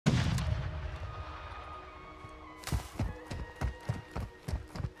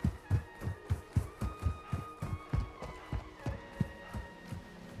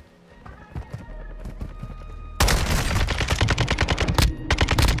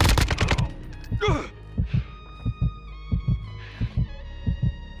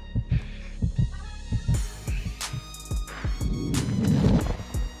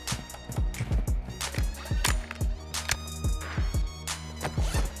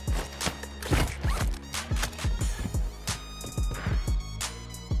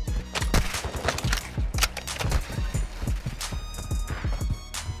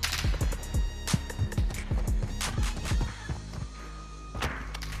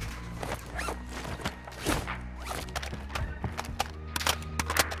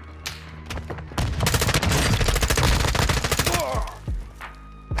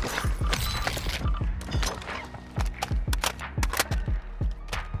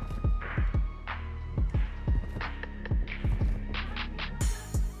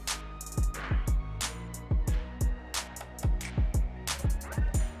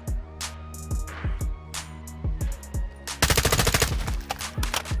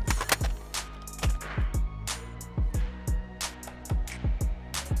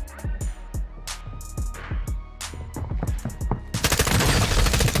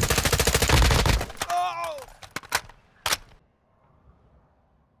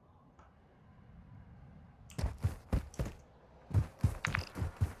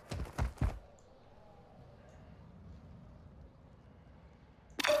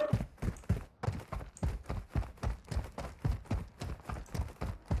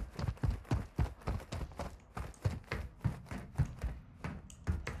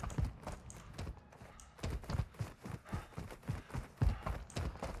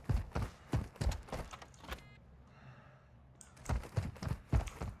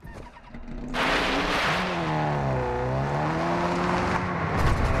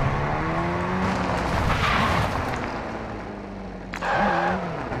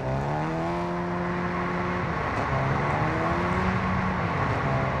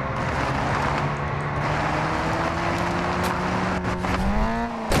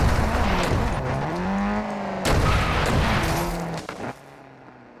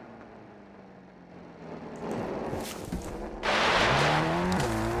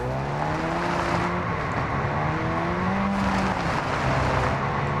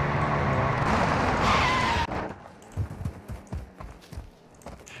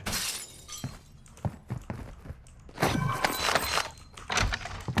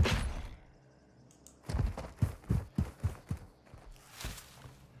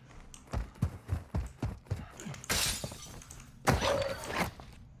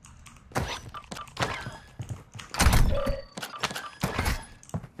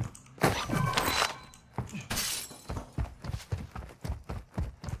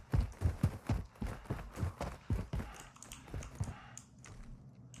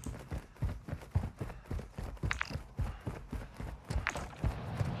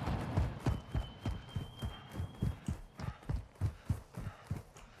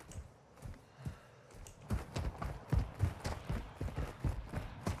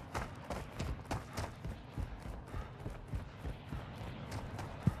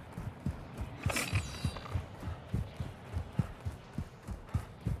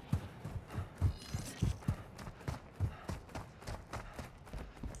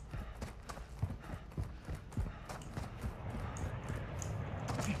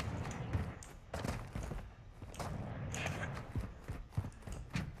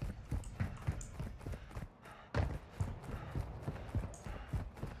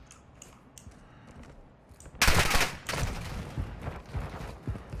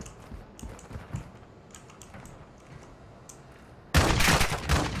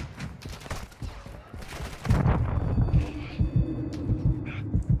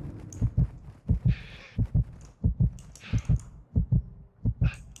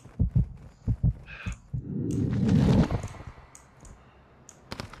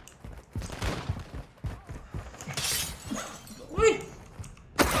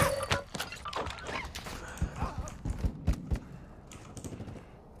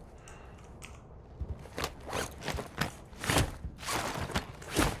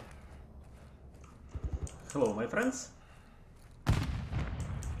Hello, my friends.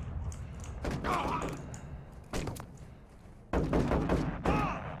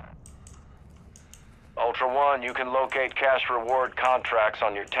 Ultra One, you can locate cash reward contracts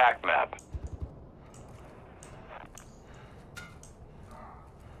on your TAC map.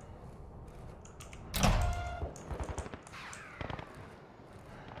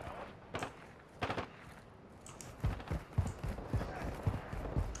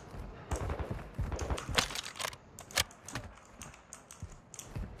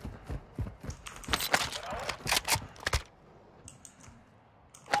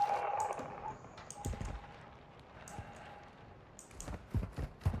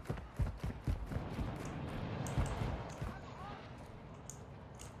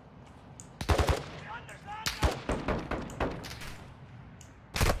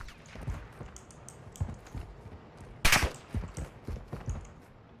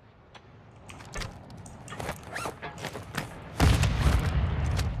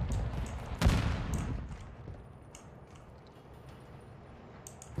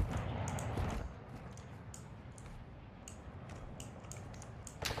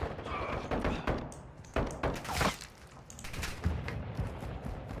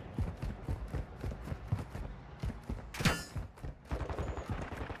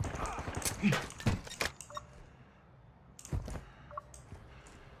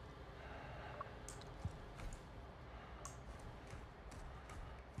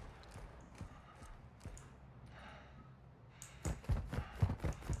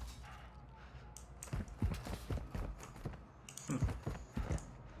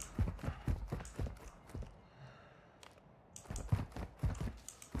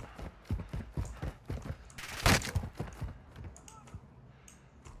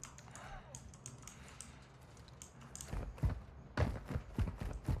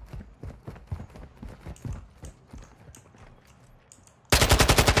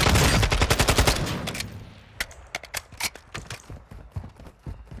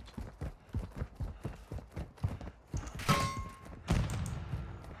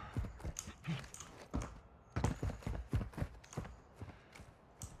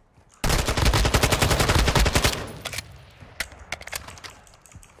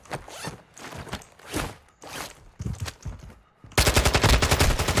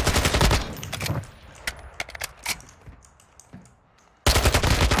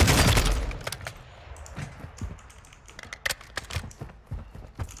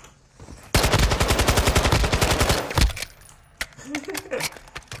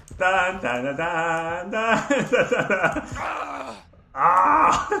 Dun, dun, dun, dun, dun, dun, dun, dun.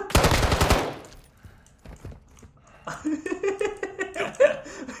 Ah!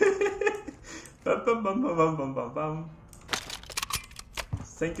 Bum, bum, bum, bum, bum, bum, bum.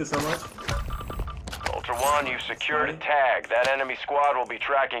 Thank you so much. Ultra One, you've secured a tag. That enemy squad will be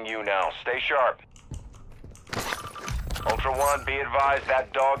tracking you now. Stay sharp. Ultra One, be advised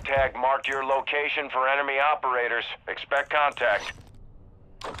that dog tag marked your location for enemy operators. Expect contact.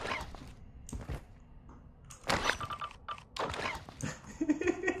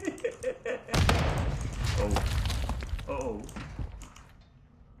 Oh.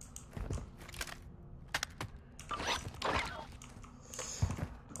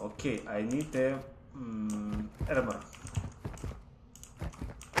 Okay, I need a armor.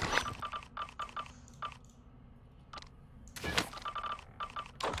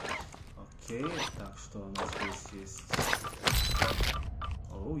 Окей, так, что у нас здесь есть?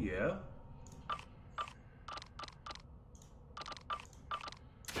 Oh, yeah.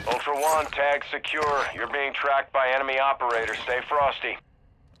 Ultra One, tag secure. You're being tracked by enemy operators. Stay frosty.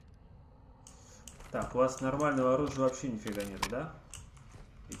 Так, у вас нормального оружия вообще нифига нету, да?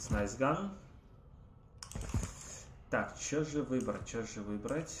 It's nice gun. Так, что же выбрать?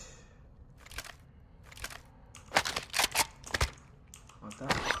 Вот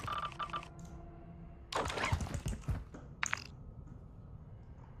так.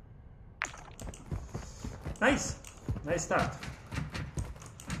 Nice start.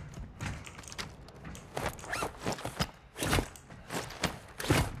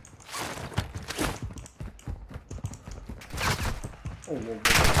 Whoa.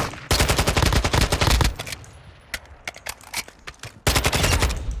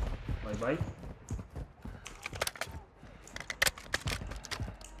 Bye.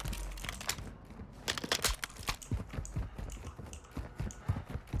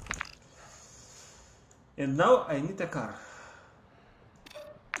 And now I need a car.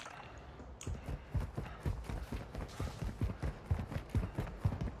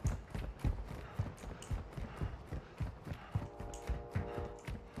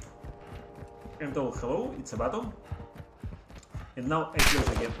 And oh, hello, it's a button. And now I close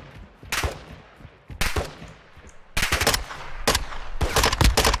again.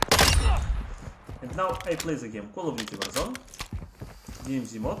 And now I play the game Call of Duty Warzone,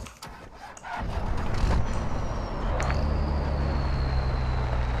 DMZ mod.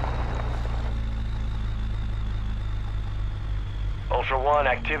 Ultra One,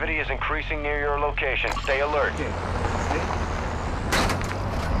 activity is increasing near your location. Stay alert. Okay.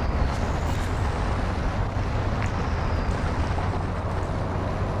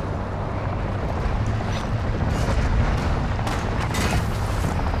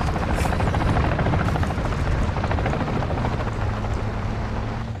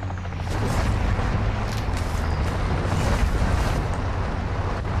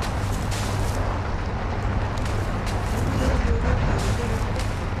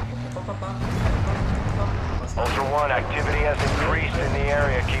 Ultra One, activity has increased in the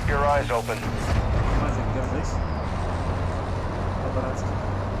area. Keep your eyes open.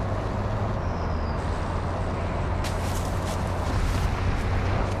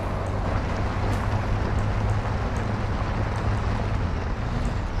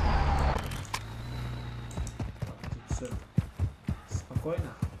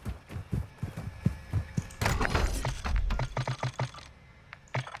 Спокойно.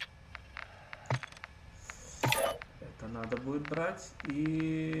 надо будет брать.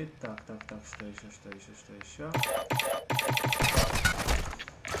 И... Так, что еще?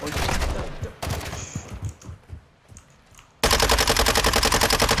 Ой,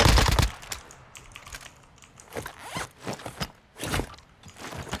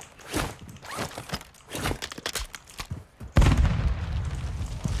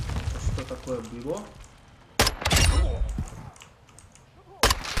 что такое было?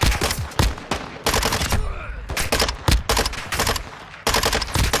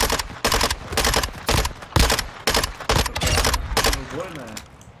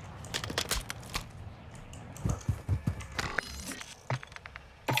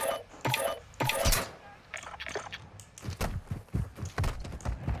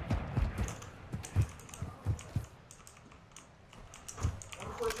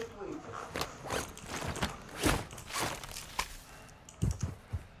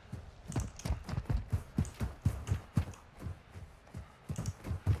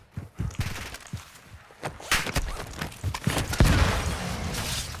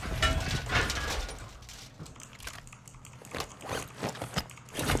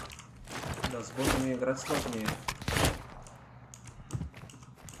 С ботами играть сложнее.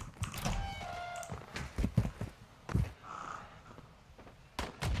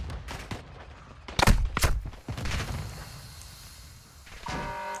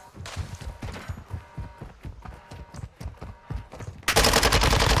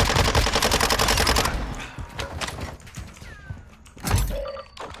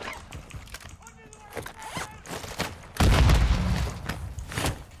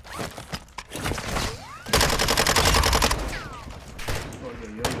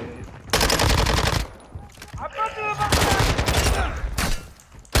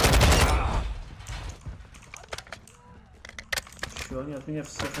 Они от меня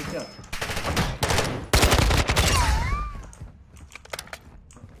все хотят.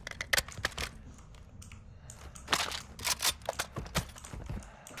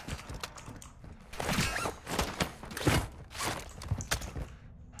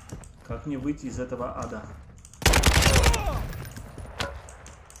 Как мне выйти из этого ада?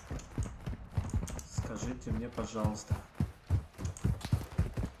 Скажите мне, пожалуйста.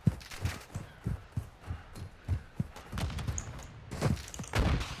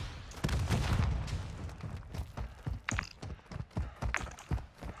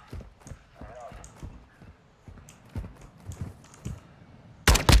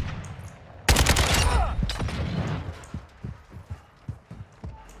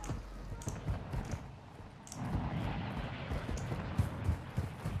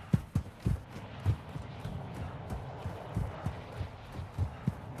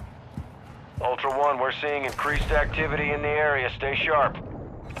 Ultra One, we're seeing increased activity in the area. Stay sharp.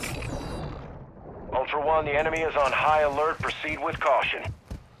 Ultra One, the enemy is on high alert. Proceed with caution.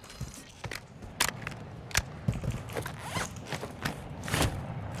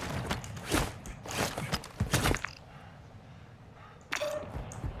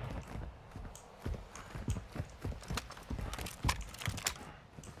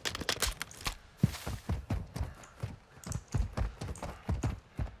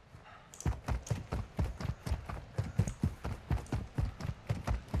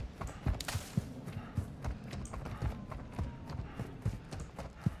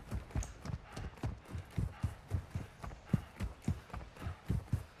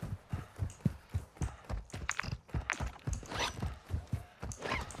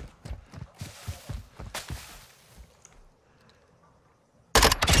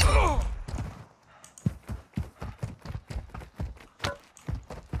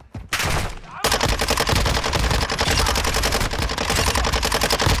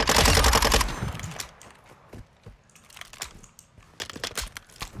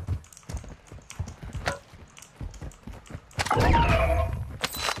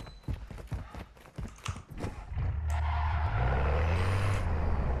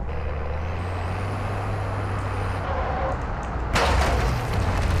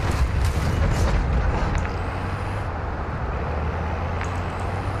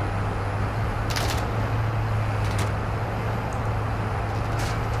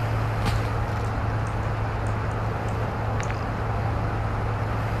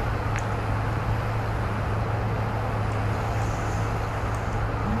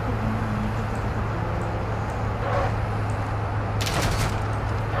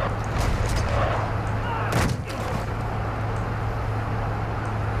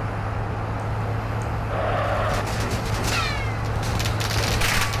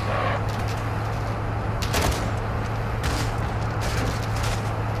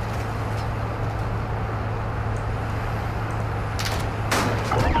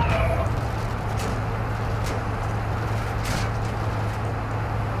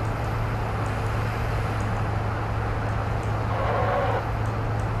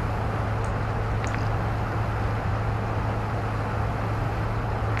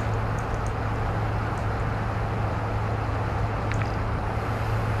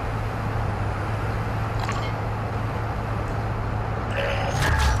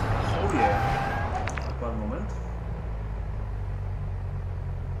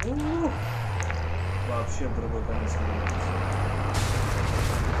 вообще в другой конец не.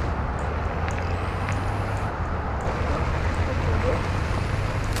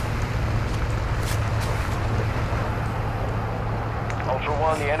 Ultra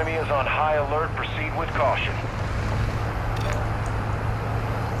One, the enemy is on high alert. Proceed with caution.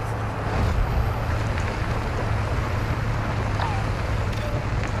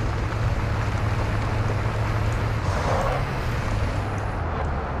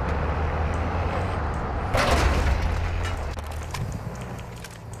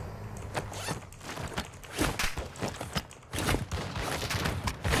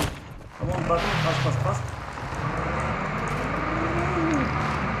 Come on, button, fast.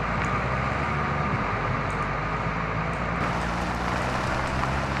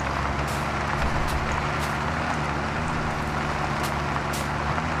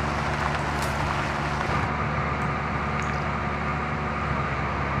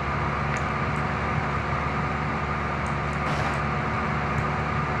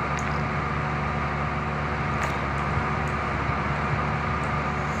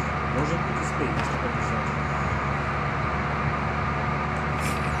 Может быть, успеем, если побежать.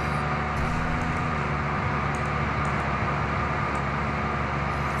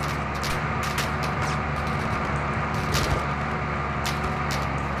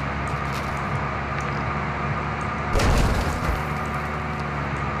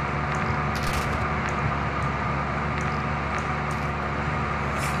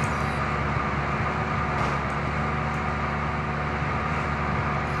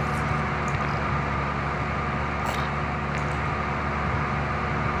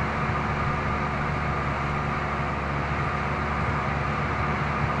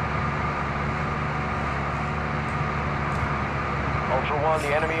 Ultra One,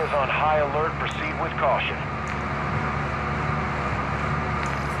 the enemy is on high alert. Proceed with caution.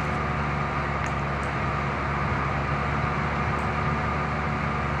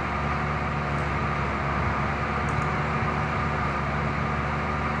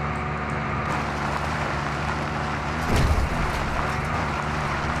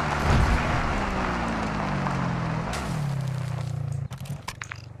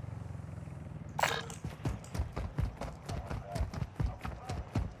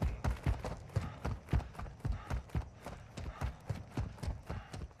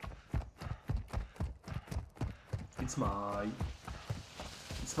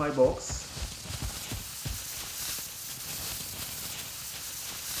 It's my box.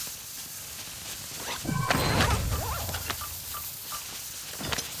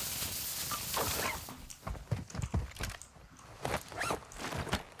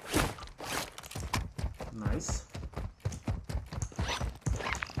 Nice.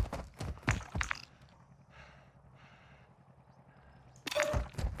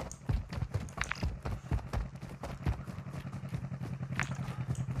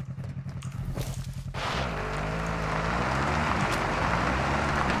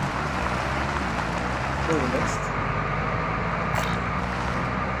 Next.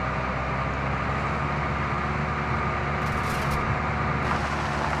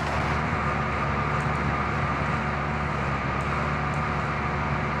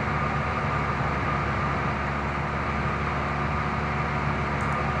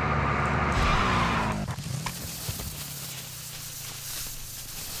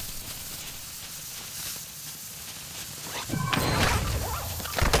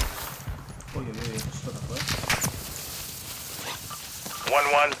 Что такое?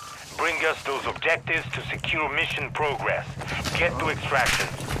 1-1, bring us those objectives to secure mission progress. Get to extraction.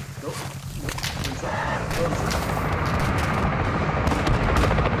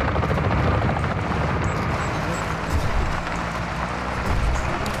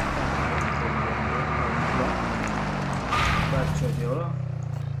 Так, что делаю?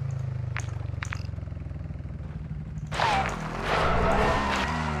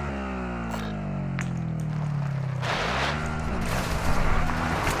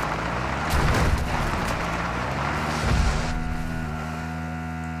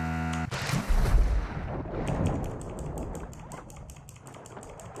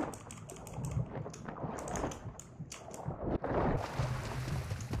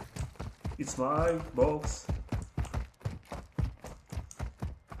 It's my box.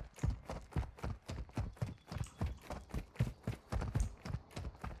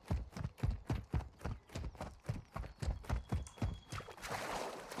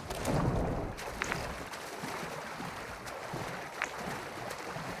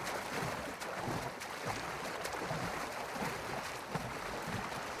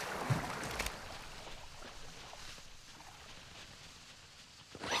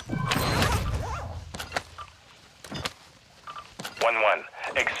 1-1.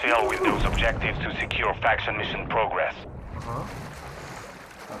 Excel with those objectives to secure faction mission progress. Ага.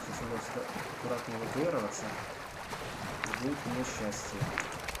 Так, сейчас надо сюда аккуратно эвакуироваться. И будет мне счастье.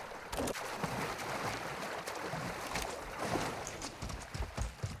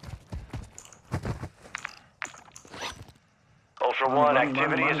 Ultra One,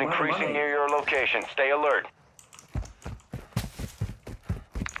 activity is increasing near your location. Stay alert.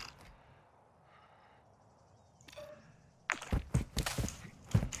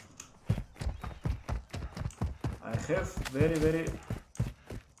 I have very...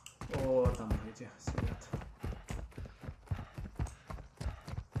 О, там эти сидят.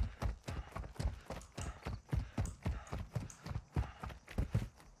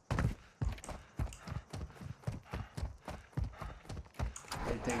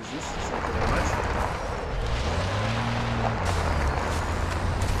 I take this, thank you very much.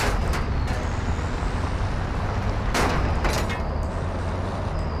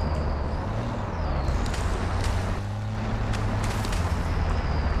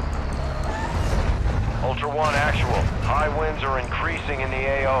 Ultra One, actual. High winds are increasing in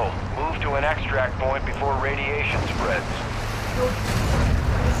the AO. Move to an extract point before radiation spreads.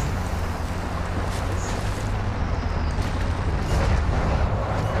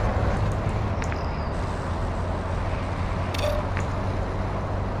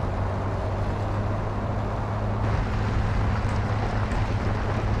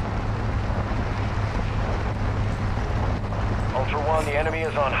 Ultra One, the enemy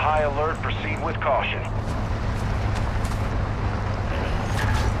is on high alert. Proceed with caution.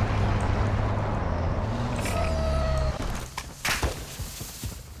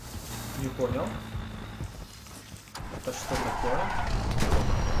 Не понял. Это что такое?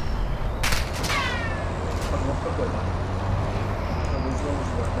 Подвох какой-то. Вызвал,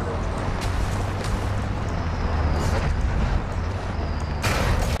 короче.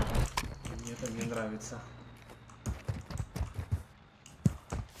 Мне это не нравится.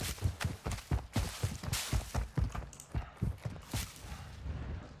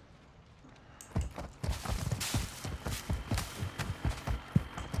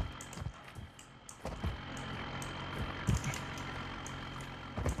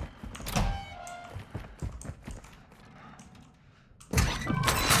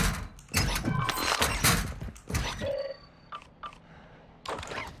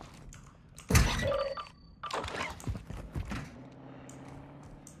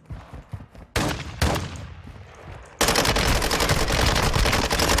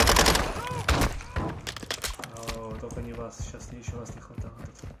 Сейчас еще вас не хватало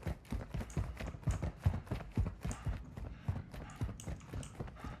тут.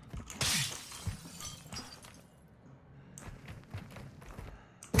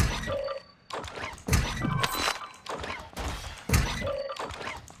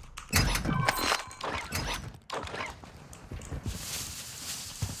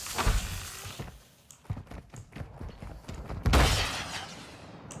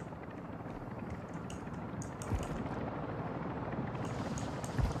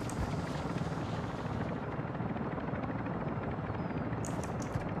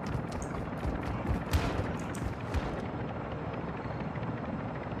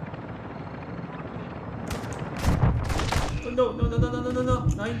 No,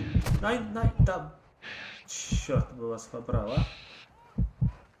 Nine, да. Черт бы вас побрал, а.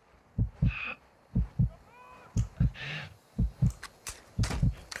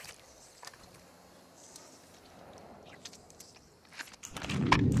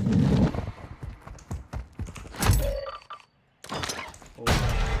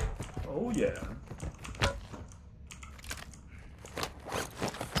 Oh yeah.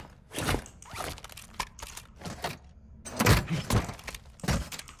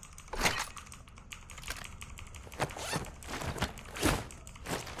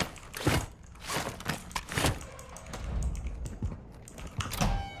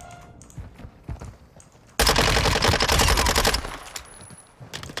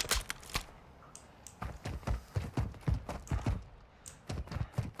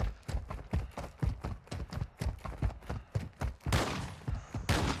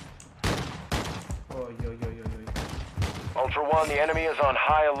 Ultra One, the enemy is on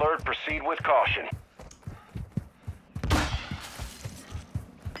high alert. Proceed with caution.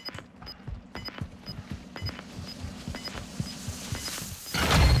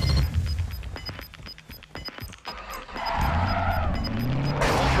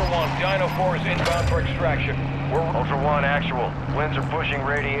 Ultra One, Dino 4 is inbound for extraction. Ultra One, actual. Winds are pushing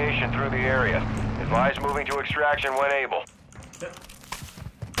radiation through the area. Advise moving to extraction when able.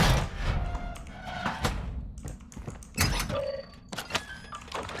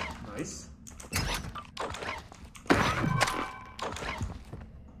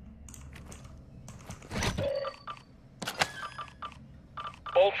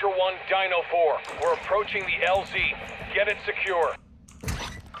 Ultra One, Dino 4. We're approaching the LZ. Get it secure.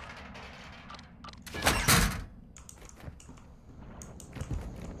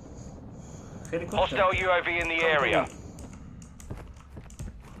 Helicopter. Hostile UAV in the area.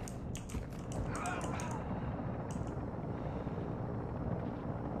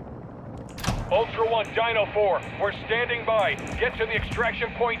 Ultra One, Dino 4. We're standing by. Get to the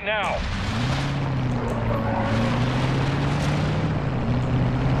extraction point now.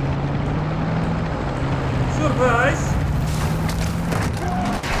 Surprise!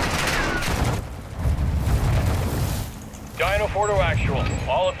 Dino 4 to actual.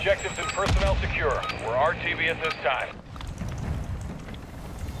 All objectives and personnel secure. We're RTV at this time.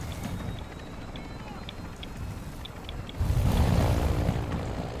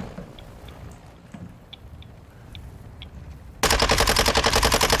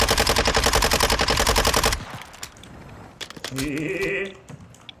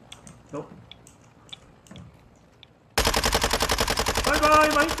 Nope. Bye bye,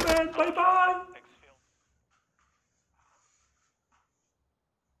 my friend. Bye bye.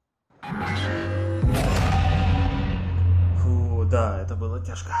 Фу, да, это было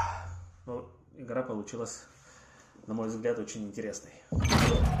тяжко. Но игра получилась, на мой взгляд, очень интересной.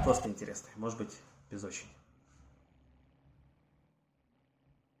 Просто интересной. Может быть, без очень.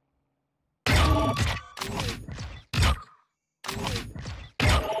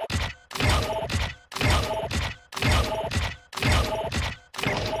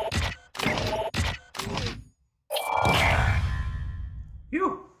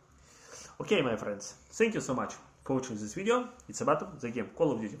 Okay, my friends, thank you so much for watching this video. It's about the game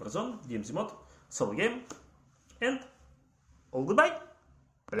Call of Duty Warzone, DMZ mod, solo game, and all goodbye!